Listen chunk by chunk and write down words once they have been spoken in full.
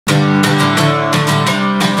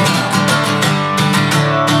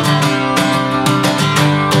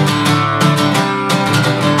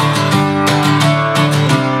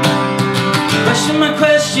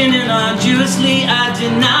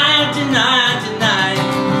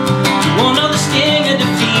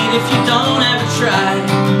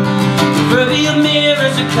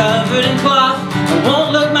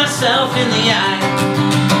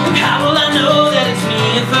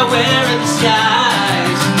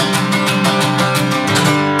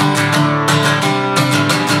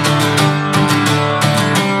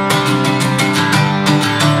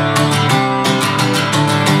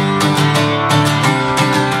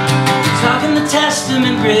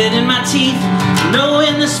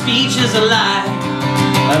speech is a lie,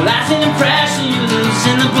 a lasting impression you lose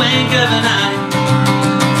in the blink of an eye.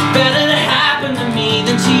 Better to happen to me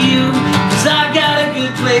than to you, 'cause I've got a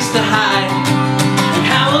good place to hide. And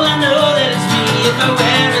how will I know that it's me if I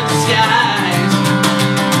wear a disguise?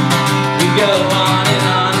 We go on and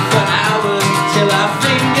on for hours till our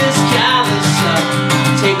fingers callous up.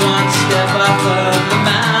 Take one step off of the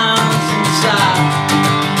mountainside.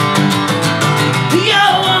 We go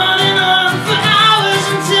on and on for hours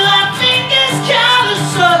until our fingers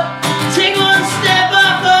callous up. Take one step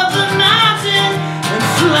off of the mountain and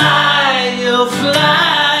fly. You'll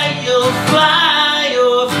fly, you'll fly,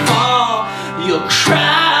 you'll fall. You'll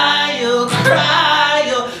cry, you'll cry,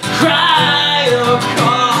 you'll cry, you'll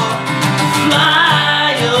call.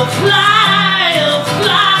 Fly, you'll fly, you'll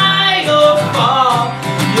fly, you'll fall.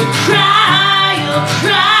 You'll cry, you'll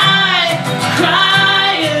cry, cry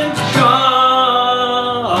and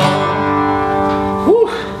call. Whew.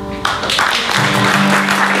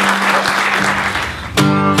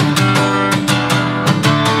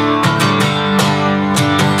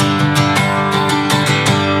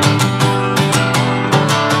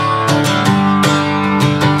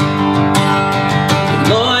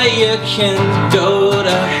 You can go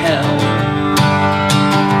to hell.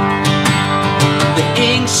 The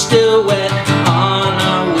ink's still wet on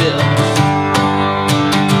our wills.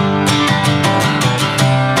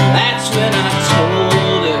 That's when I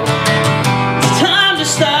told her it's time to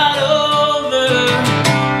start over.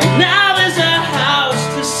 And now there's a house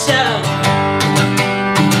to sell.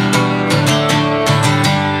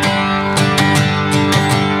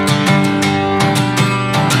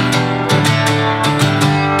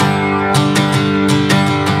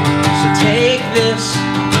 This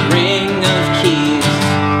ring of keys,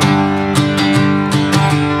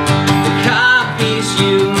 the copies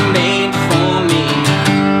you made for me.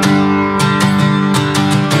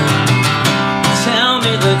 Tell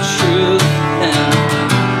me the truth and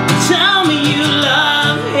tell me you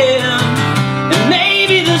love him, and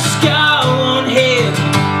maybe the scar won't heal.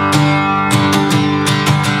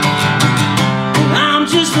 And I'm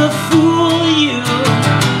just a fool you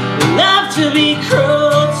love to be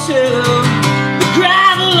cruel to.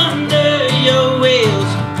 Gravel under your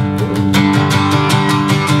wheels.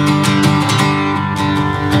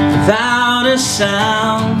 Without a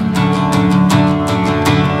sound